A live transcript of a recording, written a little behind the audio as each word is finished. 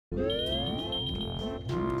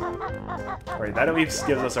Alright, that at least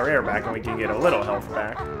gives us our air back and we can get a little health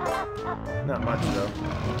back. Not much, though.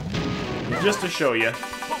 Just to show you.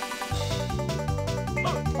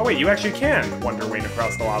 Oh wait, you actually can Wonder Wing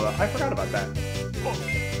across the lava. I forgot about that.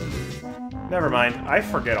 Never mind. I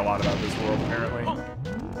forget a lot about this world, apparently.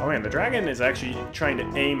 Oh man, the dragon is actually trying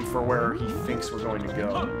to aim for where he thinks we're going to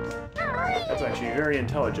go. That's actually very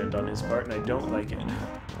intelligent on his part, and I don't like it.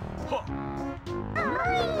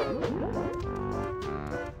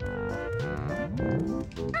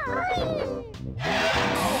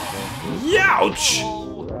 Youch!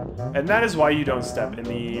 And that is why you don't step in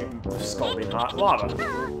the scalding hot lava.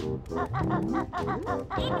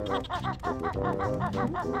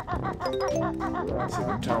 See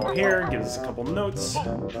the tunnel here, gives us a couple notes.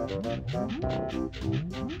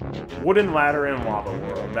 Wooden ladder and lava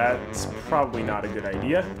world. That's probably not a good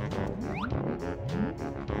idea.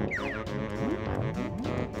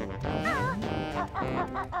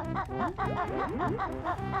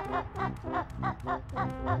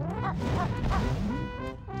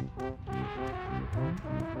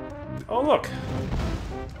 Oh, look.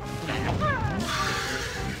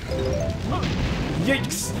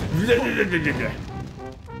 Yikes!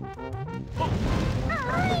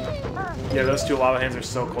 Yeah, those two lava hands are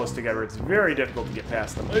so close together, it's very difficult to get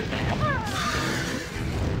past them.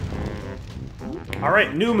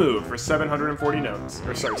 Alright, new move for 740 notes.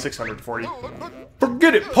 Or sorry, 640.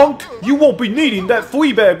 Forget it, punk! You won't be needing that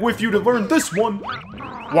flea bag with you to learn this one!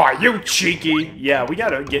 Why, you cheeky! Yeah, we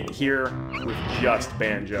gotta get here with just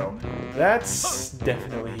Banjo. That's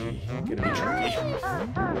definitely gonna be tricky.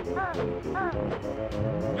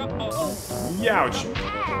 Youch!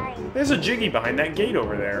 There's a Jiggy behind that gate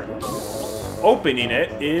over there. Opening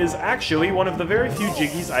it is actually one of the very few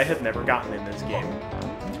Jiggies I have never gotten in this game.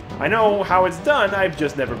 I know how it's done, I've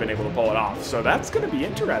just never been able to pull it off, so that's gonna be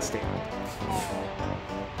interesting.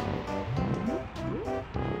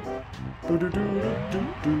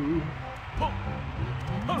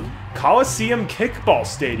 Coliseum Kickball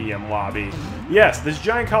Stadium lobby. Yes, this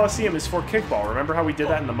giant Coliseum is for kickball. Remember how we did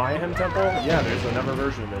that in the Mayhem Temple? Yeah, there's another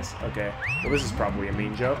version of this. Okay. Well, this is probably a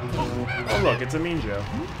Mean Joe. Oh, look, it's a Mean Joe.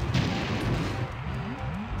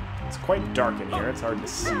 It's quite dark in here. It's hard to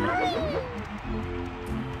see.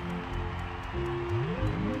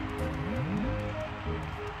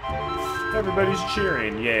 Everybody's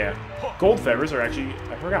cheering, yeah. Gold feathers are actually,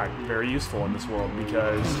 I forgot, very useful in this world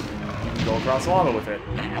because you can go across lava with it.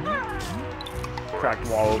 Cracked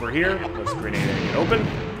wall over here. Let's grenade it and get open.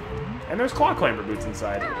 And there's claw clamber boots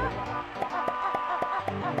inside.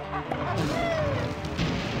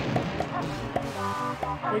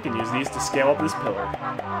 We can use these to scale up this pillar.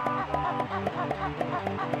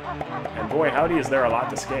 And boy, howdy, is there a lot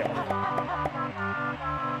to scale.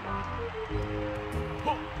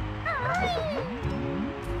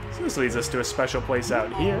 So this leads us to a special place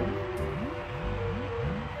out here.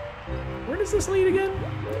 Where does this lead again?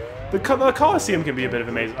 The Coliseum can be a bit of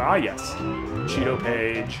a maze. Ah, yes. Cheeto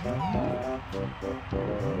page.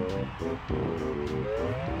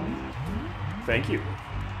 Thank you.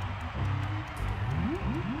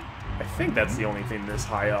 I think that's the only thing this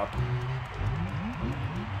high up.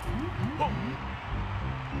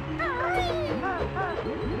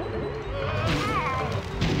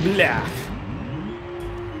 Blah.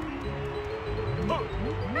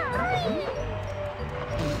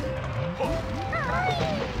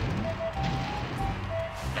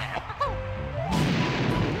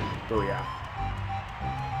 Oh yeah.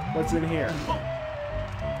 What's in here?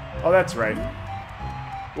 Oh, that's right.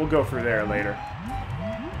 We'll go through there later.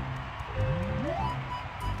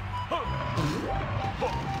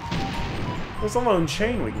 There's a lone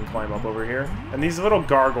chain we can climb up over here. And these little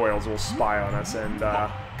gargoyles will spy on us and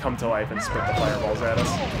come to life and spit the fireballs at us.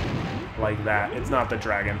 Like that. It's not the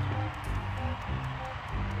dragon.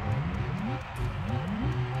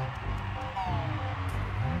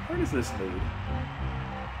 Where does this lead?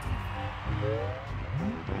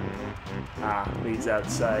 Ah, leads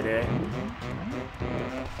outside, eh?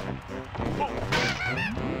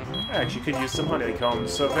 I actually could use some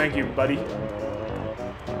honeycombs, so thank you, buddy.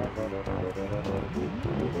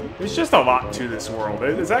 There's just a lot to this world.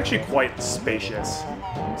 It's actually quite spacious.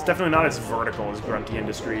 It's definitely not as vertical as Grunty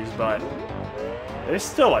Industries, but there's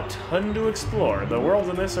still a ton to explore. The worlds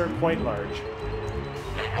in this are quite large.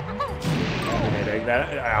 Take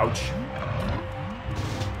that. Ouch.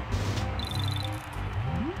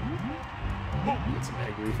 Get some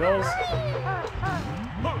egg refills.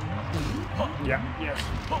 Yeah.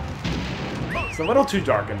 It's a little too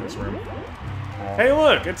dark in this room. Hey,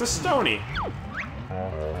 look, it's a Stony.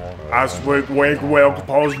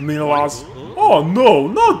 Oh no,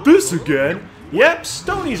 not this again! Yep,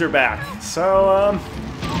 Stonies are back. So,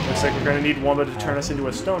 looks like we're gonna need Wumba to turn us into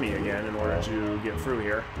a Stony again in order to get through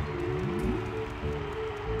here.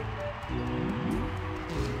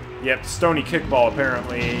 Yep, Stony Kickball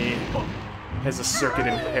apparently has a circuit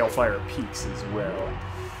in Hailfire Peaks as well.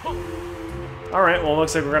 Alright, well, it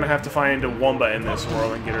looks like we're gonna have to find a Wumba in this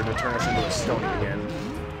world and get her to turn us into a Stony again.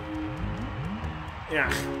 Yeah.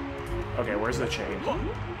 Okay, where's the chain?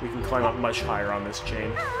 We can climb up much higher on this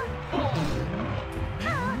chain.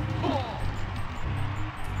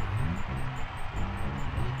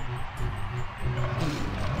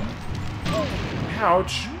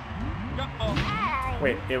 Ouch.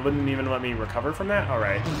 Wait, it wouldn't even let me recover from that?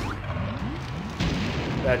 Alright.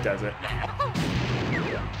 That does it.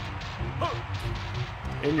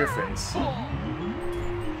 In your face.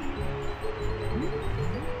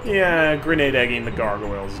 Yeah, grenade egging the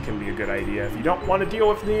gargoyles can be a good idea if you don't want to deal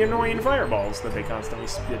with the annoying fireballs that they constantly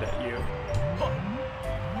spit at you.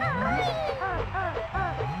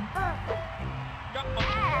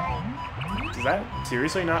 Does that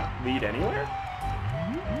seriously not lead anywhere?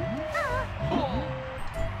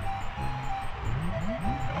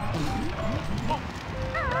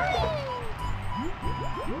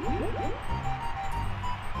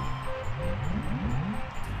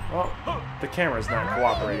 Well, the camera's not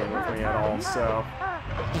cooperating with me at all, so...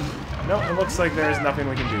 Nope, it looks like there's nothing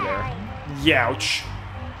we can do there. Youch!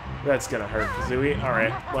 That's gonna hurt, Kazooie.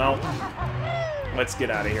 Alright, well... Let's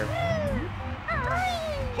get out of here.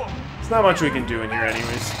 There's not much we can do in here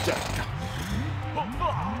anyways.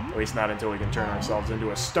 At least not until we can turn ourselves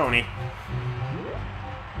into a Stony.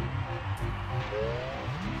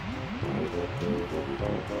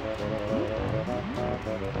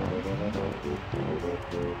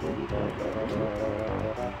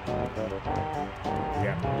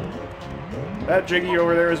 Yeah. That Jiggy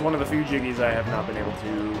over there is one of the few Jiggies I have not been able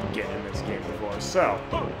to get in this game before, so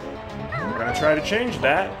we're gonna try to change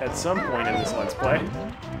that at some point in this Let's Play.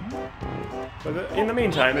 But in the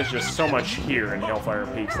meantime, there's just so much here in Hailfire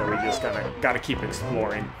Peaks that we just gotta keep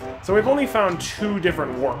exploring. So we've only found 2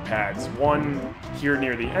 different warp pads, one here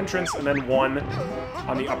near the entrance, and then one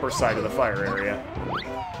on the upper side of the fire area.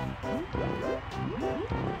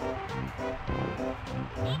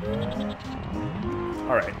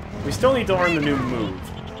 Alright, we still need to learn the new move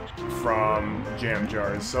from Jam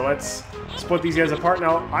Jars, so let's split these guys apart.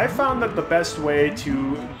 Now, I found that the best way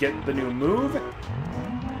to get the new move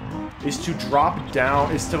is to drop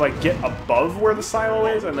down, is to like get above where the silo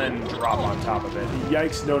is and then drop on top of it.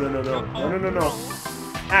 Yikes, no, no, no, no, no, no, no, no.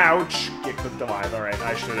 Ouch! Get cooked alive. Alright,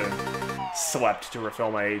 I should have slept to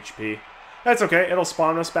refill my HP. That's okay, it'll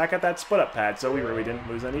spawn us back at that split-up pad, so we really didn't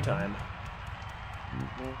lose any time.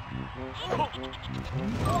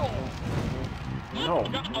 No,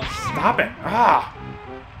 stop it! Ah!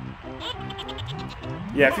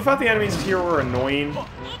 Yeah, if you thought the enemies here were annoying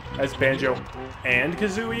as Banjo and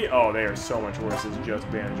Kazooie, oh, they are so much worse as just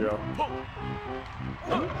Banjo.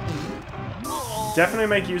 Definitely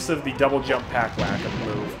make use of the double jump pack whack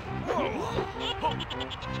move.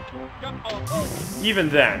 Even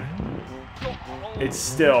then, it's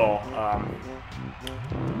still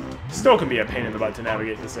can be a pain in the butt to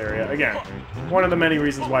navigate this area. Again, one of the many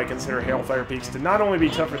reasons why I consider Hailfire Peaks to not only be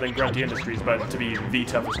tougher than Grunty Industries, but to be the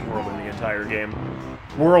toughest world in the entire game.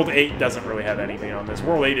 World 8 doesn't really have anything on this.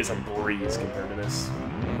 World 8 is a breeze compared to this.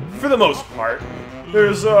 For the most part.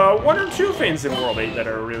 There's 1 or 2 things in World 8 that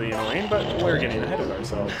are really annoying, but we're getting ahead of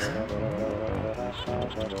ourselves.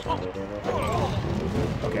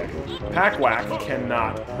 Okay, Pack Whack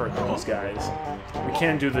cannot hurt those guys. We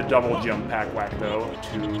can do the double jump Pack Whack, though,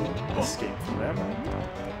 to escape from them.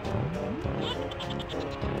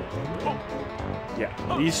 Yeah,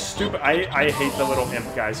 these stupid... I hate the little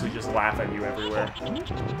imp guys who just laugh at you everywhere.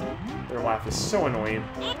 Their laugh is so annoying.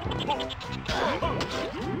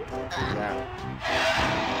 Yeah.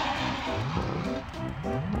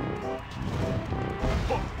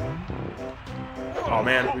 Oh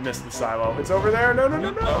man, we missed the silo. It's over there! No, no,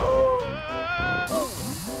 no, no!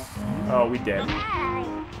 Oh, we did.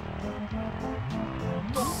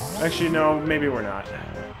 Actually, no, maybe we're not.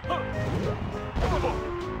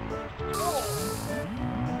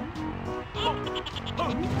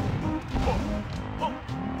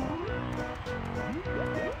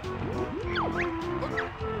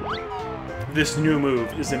 This new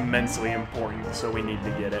move is immensely important, so we need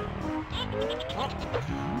to get it.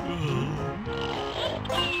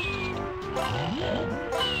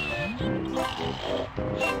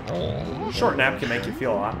 Short nap can make you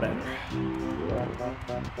feel a lot better.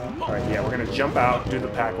 Alright, yeah, we're gonna jump out, do the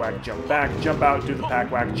pack whack, jump back, jump out, do the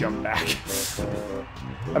pack whack, jump back.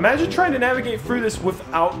 Imagine trying to navigate through this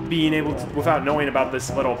without being able to, without knowing about this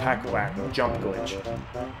little pack-whack jump glitch.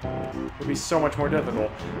 It would be so much more difficult.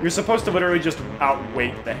 You're supposed to literally just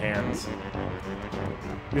outweight the hands.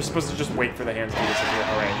 You're supposed to just wait for the hands to disappear.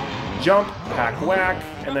 Alright. Jump, pack-whack,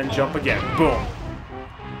 and then jump again. Boom.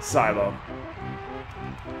 Silo.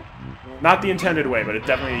 Not the intended way, but it's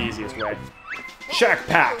definitely the easiest way. Shack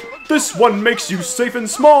Pack. This one makes you safe and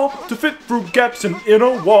small to fit through gaps in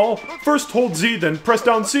a wall. First hold Z, then press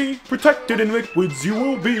down C. Protected in liquids you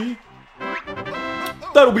will be.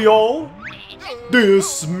 That'll be all.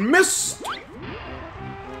 Dismissed.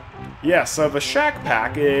 Yeah, so the Shack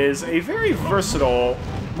Pack is a very versatile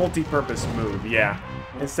multi-purpose move, yeah.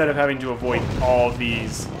 Instead of having to avoid all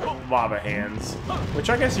these lava hands. Which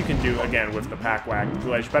I guess you can do, again, with the pack-whack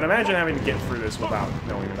glitch, but imagine having to get through this without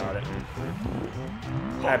knowing about it.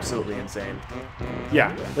 Absolutely insane.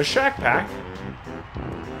 Yeah, the Shack Pack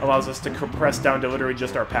allows us to compress down to literally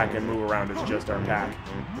just our pack and move around as just our pack.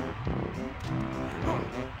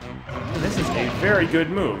 And this is a very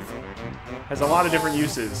good move. Has a lot of different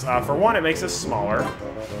uses. For one, it makes us smaller,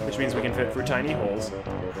 which means we can fit through tiny holes.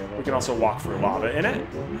 We can also walk through lava in it.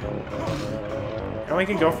 And we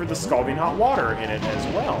can go through the scalding hot water in it as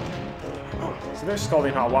well. So there's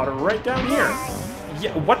scalding hot water right down here.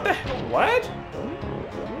 Yeah, what the hell? What?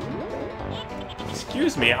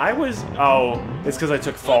 Excuse me, I was... Oh, it's because I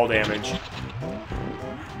took fall damage.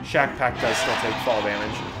 Shack Pack does still take fall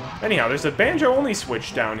damage. Anyhow, there's a Banjo-only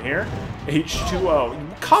switch down here.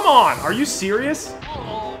 H2O. Come on! Are you serious?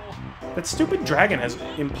 That stupid dragon has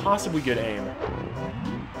impossibly good aim.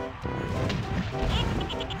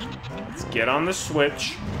 Let's get on the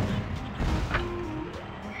switch.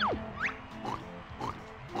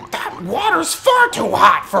 That water's far too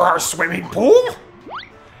hot for our swimming pool!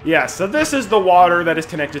 Yeah, so this is the water that is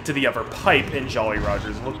connected to the other pipe in Jolly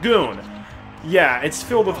Roger's Lagoon. Yeah, it's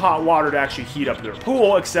filled with hot water to actually heat up their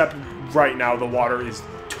pool, except right now the water is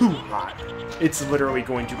too hot. It's literally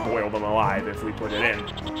going to boil them alive if we put it in.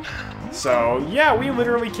 So, yeah, we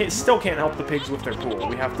literally still can't help the pigs with their pool.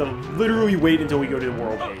 We have to literally wait until we go to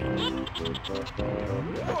World 8.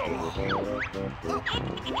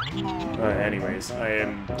 Anyways, I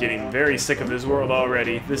am getting very sick of this world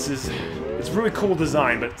already. It's really cool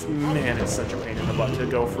design, but man, it's such a pain in the butt to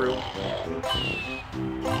go through.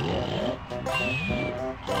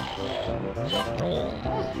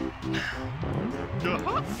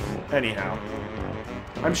 Anyhow,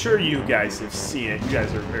 I'm sure you guys have seen it. You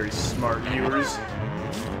guys are very smart viewers.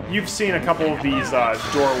 You've seen a couple of these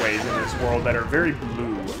doorways in this world that are very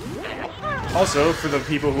blue. Also, for the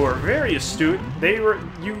people who are very astute,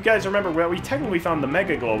 you guys remember, well, we technically found the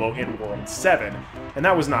Mega Globo in World 7, and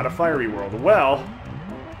that was not a fiery world. Well,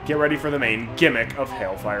 get ready for the main gimmick of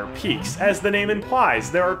Hailfire Peaks. As the name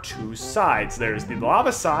implies, there are two sides. There's the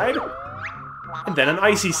lava side, and then an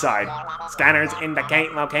icy side. Scanners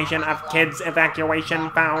indicate location of kids' evacuation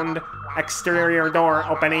found. Exterior door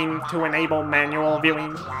opening to enable manual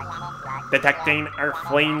viewing. Detecting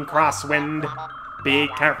earthling crosswind. Be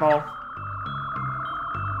careful.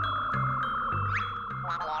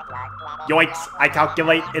 Yoicks, I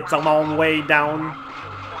calculate it's a long way down.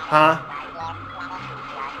 Huh?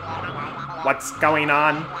 What's going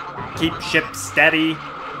on? Keep ship steady.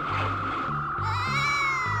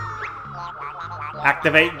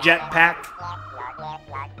 Activate jetpack.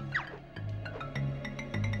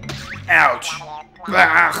 Ouch.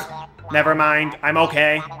 Ugh. Never mind, I'm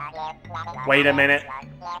okay. Wait a minute.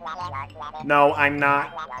 No, I'm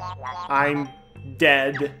not. I'm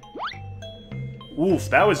dead. Oof,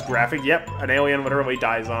 that was graphic. Yep, an alien literally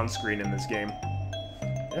dies on screen in this game.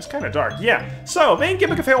 That's kind of dark. Yeah, so, main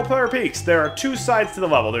gimmick of Hailfire Peaks. There are two sides to the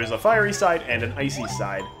level. There's a fiery side and an icy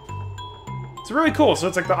side. It's really cool. So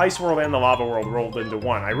it's like the ice world and the lava world rolled into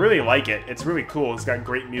one. I really like it. It's really cool. It's got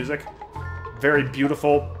great music. Very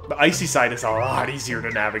beautiful. The icy side is a lot easier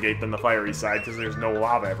to navigate than the fiery side because there's no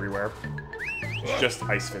lava everywhere. It's just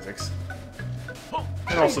ice physics.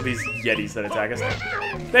 And also these yetis that attack us.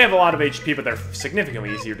 They have a lot of HP, but they're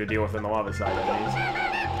significantly easier to deal with than the lava side enemies.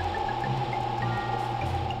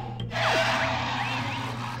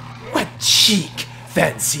 What cheek!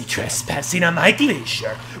 Fancy trespassing on my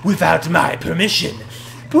glacier without my permission.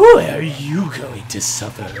 Boy, are you going to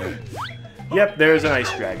suffer. Yep, there's an ice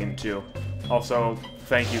dragon, too. Also,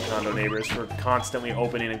 thank you, condo neighbors, for constantly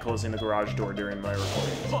opening and closing the garage door during my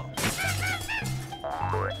recordings.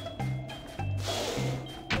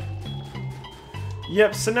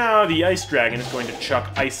 Yep, so now the ice dragon is going to chuck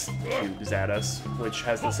ice cubes at us, which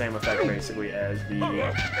has the same effect, basically, as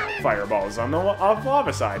the fireballs on the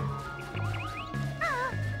lava side.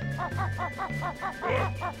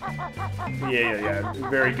 Yeah.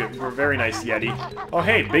 Very good. Very nice Yeti. Oh,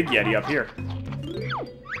 hey, big Yeti up here.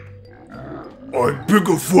 I'm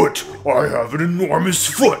Bigfoot. I have an enormous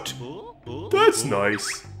foot. That's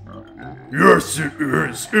nice. Yes, it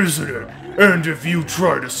is, isn't it? And if you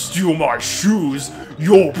try to steal my shoes,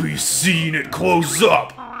 you'll be seeing it close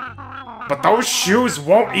up. But those shoes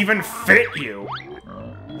won't even fit you.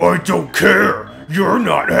 I don't care. You're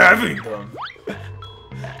not having them.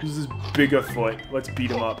 This is Bigfoot. Let's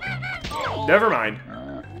beat him up. Never mind.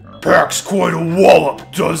 Packs quite a wallop,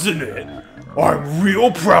 doesn't it? I'm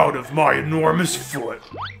real proud of my enormous foot.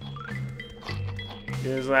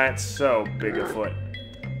 Is that so, Bigfoot?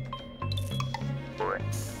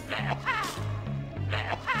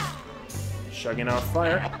 Shrugging off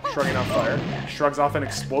fire. Shrugs off an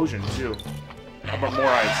explosion, too. How about more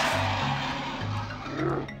ice?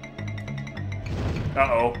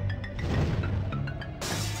 Uh-oh.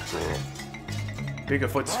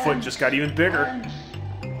 Bigfoot's foot just got even bigger.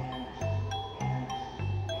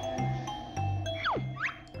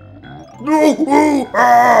 No!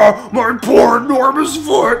 Ah! My poor enormous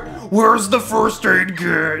foot! Where's the first aid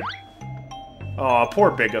kit? Aw,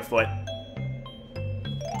 poor Bigfoot.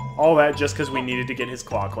 All that just because we needed to get his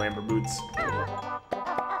claw clamber boots.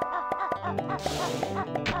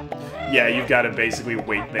 Yeah, you've got to basically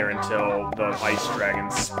wait there until the ice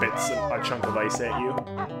dragon spits a chunk of ice at you.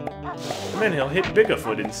 And then he'll hit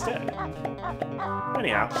Bigfoot instead.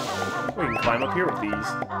 Anyhow, we can climb up here with these.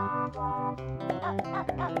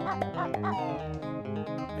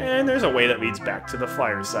 And there's a way that leads back to the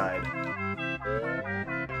flyer side.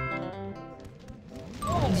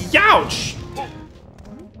 Youch!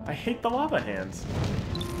 I hate the lava hands.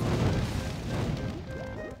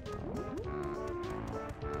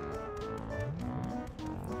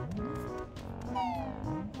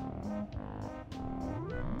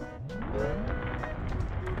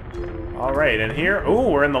 Alright, and here... Ooh,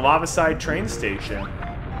 we're in the lava side train station.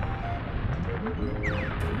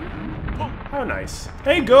 How nice.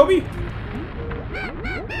 Hey, Gobi!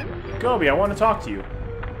 Gobi, I want to talk to you.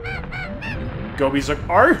 Gobi's like,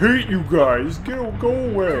 I hate you guys! Go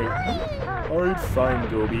away! Alright, fine,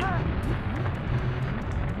 Gobi.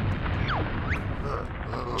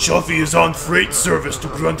 Chuffy is on freight service to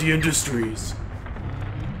Grunty Industries.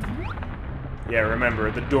 Yeah, remember,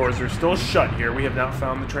 the doors are still shut here. We have not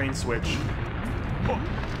found the train switch.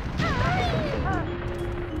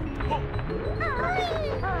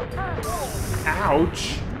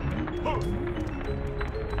 Ouch!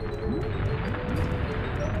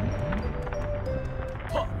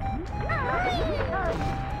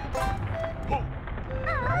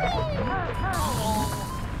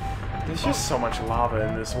 There's just so much lava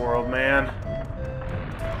in this world, man.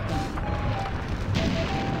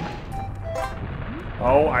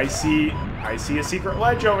 Oh, I see a secret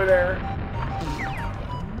ledge over there.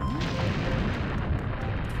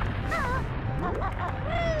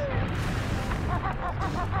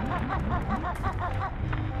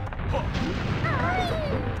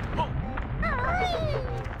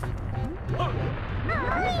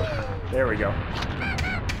 There we go.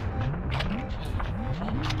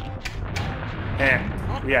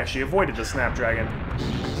 And we actually avoided the Snapdragon.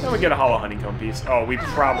 Then we get a hollow honeycomb piece. Oh, we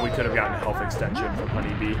probably could have gotten a health extension from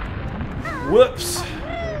Honeybee. Whoops!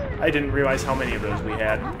 I didn't realize how many of those we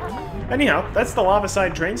had. Anyhow, that's the lava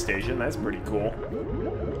side train station. That's pretty cool.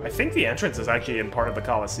 I think the entrance is actually in part of the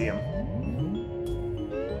Coliseum.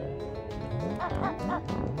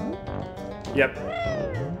 Yep.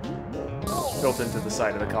 Built into the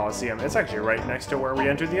side of the Coliseum. It's actually right next to where we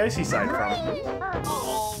entered the icy side from.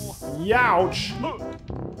 Youch!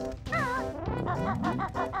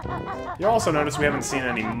 You'll also notice we haven't seen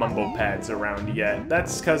any Mumbo pads around yet.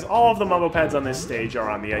 That's because all of the Mumbo pads on this stage are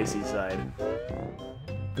on the icy side.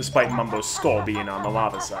 Despite Mumbo's skull being on the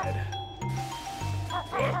lava side.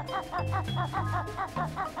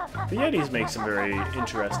 The Yetis make some very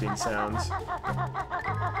interesting sounds.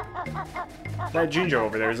 That ginger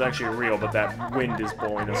over there is actually real, but that wind is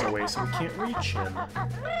blowing us away, so we can't reach him.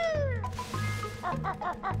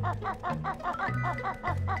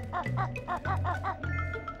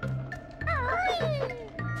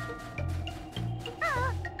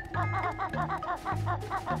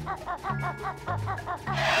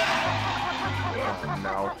 Oh,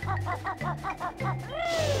 no.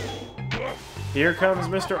 Here comes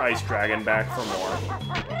Mr. Ice Dragon back for more.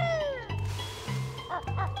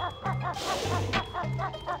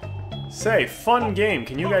 Say, fun game.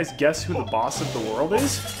 Can you guys guess who the boss of the world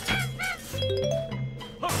is?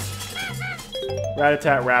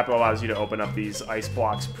 Rat-a-tat-rap allows you to open up these ice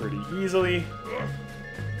blocks pretty easily.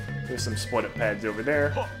 There's some split-up pads over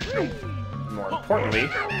there. More importantly,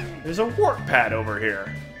 there's a warp pad over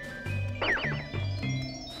here.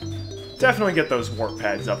 Definitely get those warp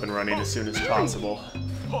pads up and running as soon as possible.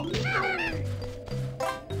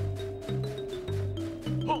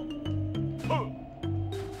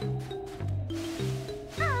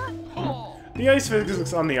 The ice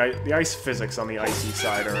physics on the icy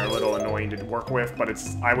side are a little annoying to work with, but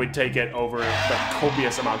I would take it over the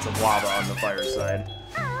copious amounts of lava on the fire side.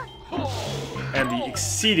 And the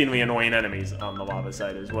exceedingly annoying enemies on the lava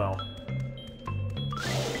side as well.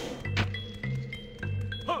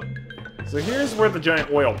 So here's where the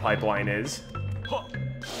giant oil pipeline is.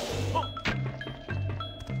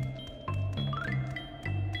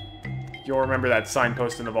 You'll remember that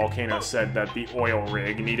signpost in the volcano said that the oil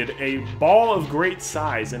rig needed a ball of great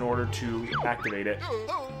size in order to activate it.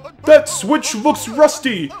 That switch looks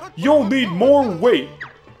rusty! You'll need more weight!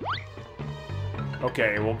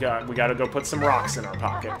 Okay, we gotta go put some rocks in our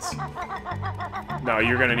pockets. No,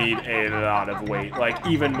 you're gonna need a lot of weight, like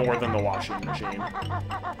even more than the washing machine.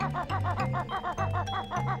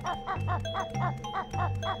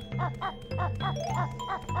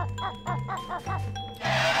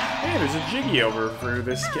 Hey, there's a Jiggy over through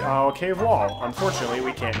this cave wall. Unfortunately,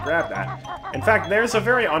 we can't grab that. In fact, there's a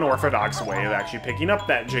very unorthodox way of actually picking up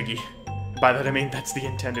that Jiggy. By that I mean that's the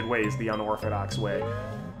intended way, is the unorthodox way.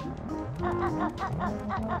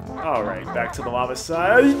 Alright, back to the lava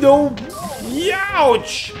side. No!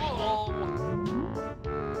 Youch!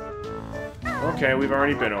 Okay, we've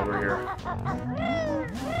already been over here.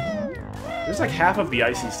 There's like half of the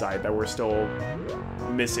icy side that we're still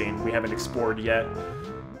missing. We haven't explored yet.